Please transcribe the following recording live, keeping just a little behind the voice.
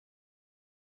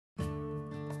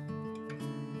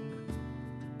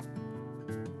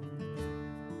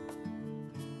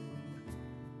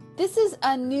This is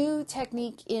a new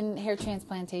technique in hair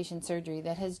transplantation surgery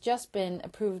that has just been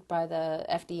approved by the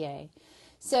FDA.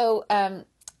 So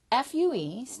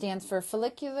FUE stands for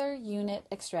Follicular Unit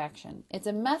Extraction. It's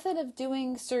a method of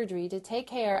doing surgery to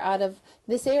take hair out of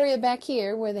this area back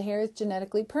here where the hair is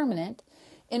genetically permanent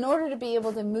in order to be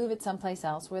able to move it someplace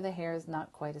else where the hair is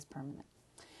not quite as permanent.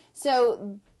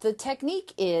 So the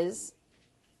technique is,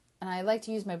 and I like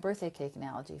to use my birthday cake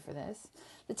analogy for this,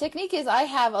 the technique is I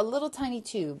have a little tiny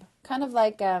tube, kind of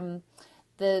like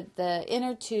the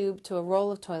inner tube to a roll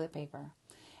of toilet paper.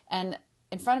 And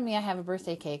in front of me I have a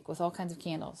birthday cake with all kinds of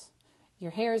candles.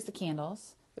 Your hair is the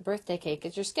candles. The birthday cake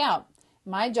is your scalp.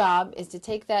 My job is to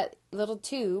take that little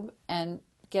tube and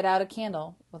get out a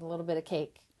candle with a little bit of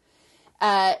cake.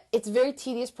 It's a very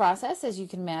tedious process, as you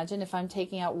can imagine. If I'm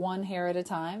taking out one hair at a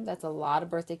time, that's a lot of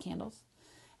birthday candles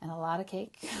and a lot of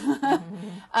cake.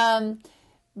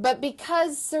 But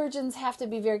because surgeons have to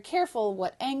be very careful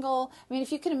what angle, I mean,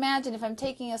 if you can imagine, if I'm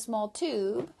taking a small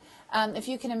tube, if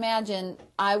you can imagine,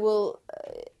 I will,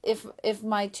 if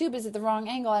my tube is at the wrong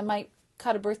angle, I might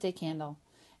cut a birthday candle,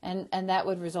 and that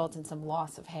would result in some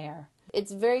loss of hair.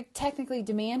 It's very technically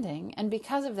demanding, and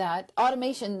because of that,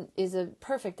 automation is a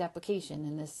perfect application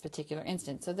in this particular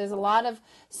instance. So there's a lot of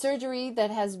surgery that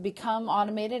has become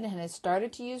automated and has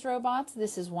started to use robots.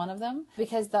 This is one of them,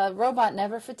 because the robot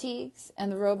never fatigues, and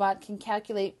the robot can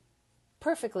calculate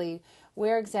perfectly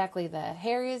where exactly the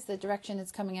hair is, the direction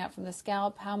it's coming out from the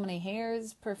scalp, how many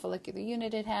hairs per follicular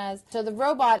unit it has. So the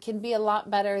robot can be a lot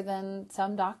better than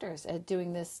some doctors at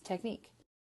doing this technique.